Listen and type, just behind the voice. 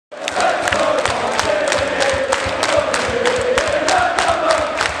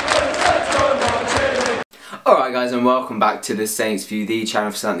guys, and welcome back to the Saints View, the channel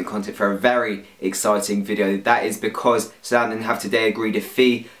for Southampton content, for a very exciting video. That is because Southampton have today agreed a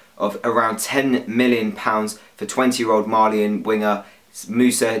fee of around £10 million for 20-year-old Malian winger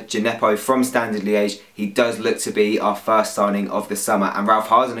Moussa Djenepo from Standard Liege. He does look to be our first signing of the summer, and Ralph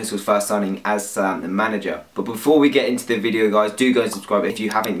Hasenhüttl's first signing as Southampton manager. But before we get into the video, guys, do go and subscribe if you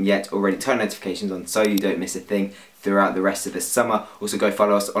haven't yet already. Turn notifications on so you don't miss a thing throughout the rest of the summer. Also go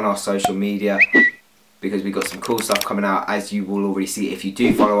follow us on our social media, because we've got some cool stuff coming out, as you will already see if you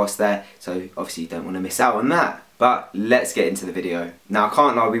do follow us there. So obviously you don't want to miss out on that. But let's get into the video. Now, I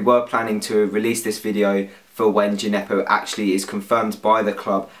can't lie, we were planning to release this video for when Djenepo actually is confirmed by the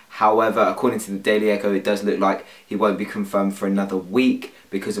club. However, according to the Daily Echo, it does look like he won't be confirmed for another week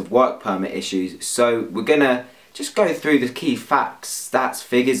because of work permit issues. So we're gonna just go through the key facts, stats,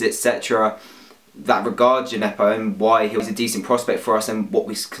 figures, etc. that regard Djenepo and why he's a decent prospect for us, and what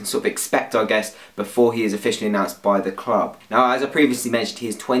we can sort of expect, I guess, before he is officially announced by the club. Now, as I previously mentioned, he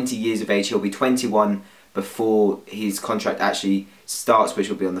is 20 years of age. He'll be 21 before his contract actually starts, which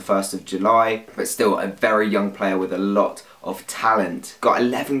will be on the 1st of July, but still a very young player with a lot of talent. Got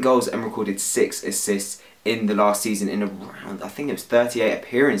 11 goals and recorded 6 assists in the last season in around, I think it was 38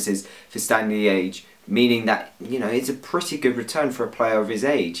 appearances for Standard Liege, meaning that, you know, it's a pretty good return for a player of his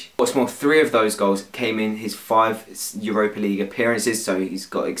age. What's more, 3 of those goals came in his 5 Europa League appearances, so he's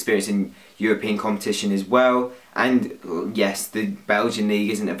got experience in European competition as well. And yes, the Belgian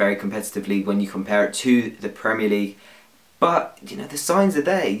league isn't a very competitive league when you compare it to the Premier League, but, you know, the signs are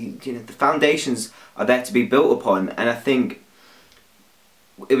there. You know, the foundations are there to be built upon, and I think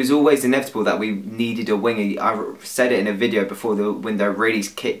it was always inevitable that we needed a winger. I said it in a video before the window really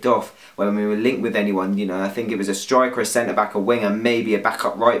kicked off, when we were linked with anyone. You know, I think it was a striker, a centre-back, a winger, maybe a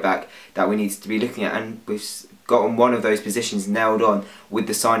backup right-back that we needed to be looking at, and we've gotten one of those positions nailed on with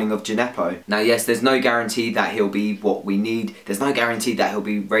the signing of Djenepo. Now, yes, there's no guarantee that he'll be what we need. There's no guarantee that he'll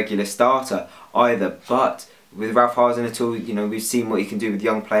be regular starter either, but with Ralph Hasenhüttl, you know, we've seen what he can do with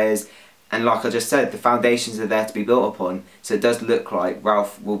young players. And like I just said, the foundations are there to be built upon. So it does look like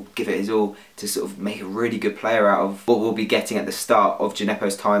Ralph will give it his all to sort of make a really good player out of what we'll be getting at the start of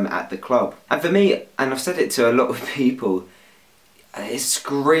Djenepo's time at the club. And for me, and I've said it to a lot of people, it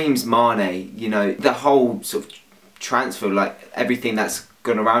screams Mane. You know, the whole sort of transfer, like everything that's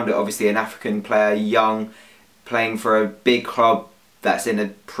gone around it. Obviously an African player, young, playing for a big club that's in a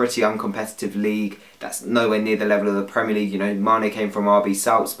pretty uncompetitive league, that's nowhere near the level of the Premier League. You know, Mane came from RB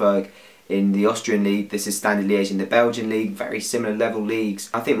Salzburg in the Austrian league. This is Standard Liege in the Belgian league, very similar level leagues.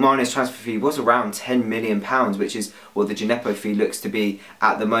 I think Mane's transfer fee was around £10 million, which is what the Djenepo fee looks to be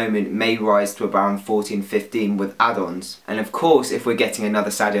at the moment. May rise to around 14, 15 with add-ons. And of course, if we're getting another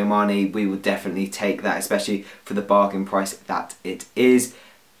Sadio Mane, we will definitely take that, especially for the bargain price that it is.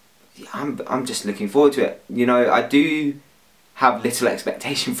 I'm just looking forward to it. You know, I do have little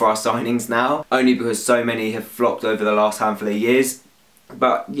expectation for our signings now, only because so many have flopped over the last handful of years.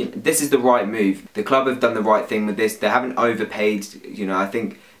 But you know, this is the right move. The club have done the right thing with this. They haven't overpaid. You know, I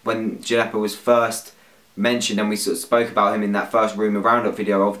think when Djenepo was first mentioned and we sort of spoke about him in that first rumour roundup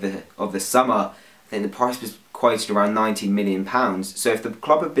video of the summer, I think the price was quoted around £19 million. So if the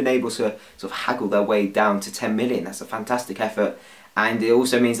club have been able to sort of haggle their way down to 10 million, that's a fantastic effort. And it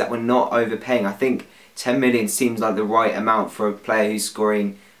also means that we're not overpaying. I think 10 million seems like the right amount for a player who's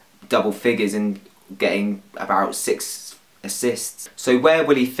scoring double figures and getting about 6 assists. So where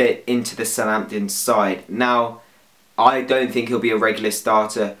will he fit into the Southampton side? Now, I don't think he'll be a regular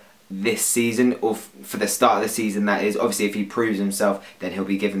starter this season, or for the start of the season, that is. Obviously, if he proves himself, then he'll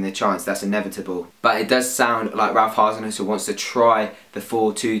be given the chance. That's inevitable. But it does sound like Ralph Hasenhüttl wants to try the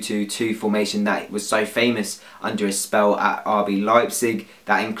 4-2-2-2 formation that was so famous under his spell at RB Leipzig.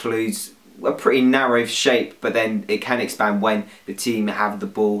 That includes a pretty narrow shape, but then it can expand when the team have the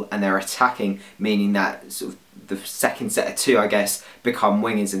ball and they're attacking, meaning that sort of the second set of 2, I guess, become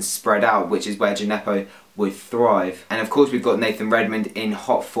wingers and spread out, which is where Djenepo would thrive. And of course, we've got Nathan Redmond in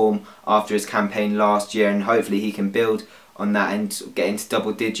hot form after his campaign last year, and hopefully he can build on that and sort of get into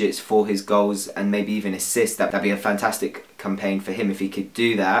double digits for his goals and maybe even assists. That'd be a fantastic campaign for him if he could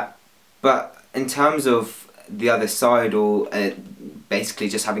do that. But in terms of the other side, or basically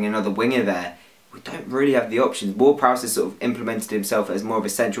just having another winger there, we don't really have the options. Ward-Prowse has sort of implemented himself as more of a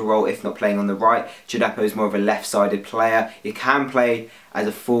central role, if not playing on the right. Djenepo is more of a left-sided player. He can play as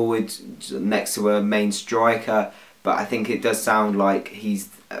a forward next to a main striker, but I think it does sound like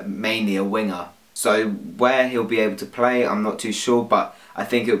he's mainly a winger. So where he'll be able to play, I'm not too sure, but I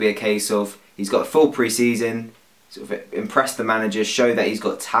think it'll be a case of he's got a full pre-season, sort of impress the manager, show that he's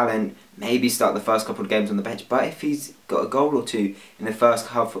got talent, maybe start the first couple of games on the bench. But if he's got a goal or two in the first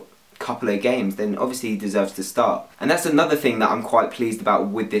couple of games, then obviously he deserves to start. And that's another thing that I'm quite pleased about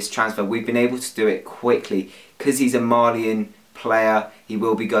with this transfer. We've been able to do it quickly because he's a Malian player. He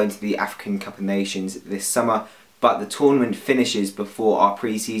will be going to the African Cup of Nations this summer, but the tournament finishes before our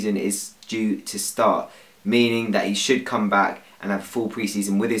pre-season is due to start, meaning that he should come back and have a full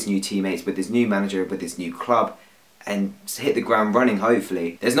pre-season with his new teammates, with his new manager, with his new club, and hit the ground running,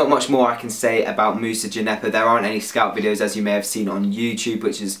 hopefully. There's not much more I can say about Moussa Djenepo. There aren't any scout videos, as you may have seen on YouTube,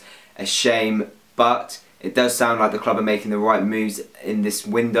 which is a shame, but it does sound like the club are making the right moves in this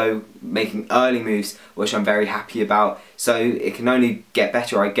window, making early moves, which I'm very happy about. So it can only get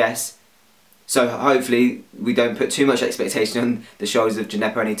better, I guess. So hopefully we don't put too much expectation on the shoulders of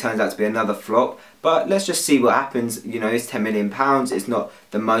Djenepo and he turns out to be another flop. But let's just see what happens. You know, it's £10 million. It's not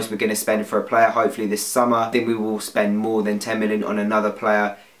the most we're going to spend for a player. Hopefully this summer, I think we will spend more than £10 million on another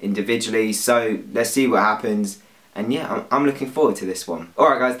player individually. So let's see what happens. And yeah, I'm looking forward to this one.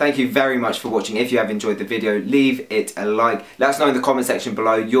 Alright guys, thank you very much for watching. If you have enjoyed the video, leave it a like. Let us know in the comment section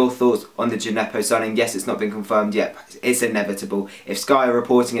below your thoughts on the Djenepo signing. Yes, it's not been confirmed yet, but it's inevitable. If Sky are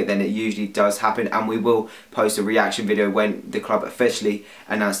reporting it, then it usually does happen, and we will post a reaction video when the club officially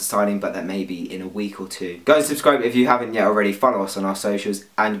announce the signing, but that may be in a week or two. Go and subscribe if you haven't yet already, follow us on our socials,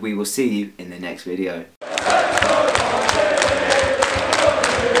 and we will see you in the next video.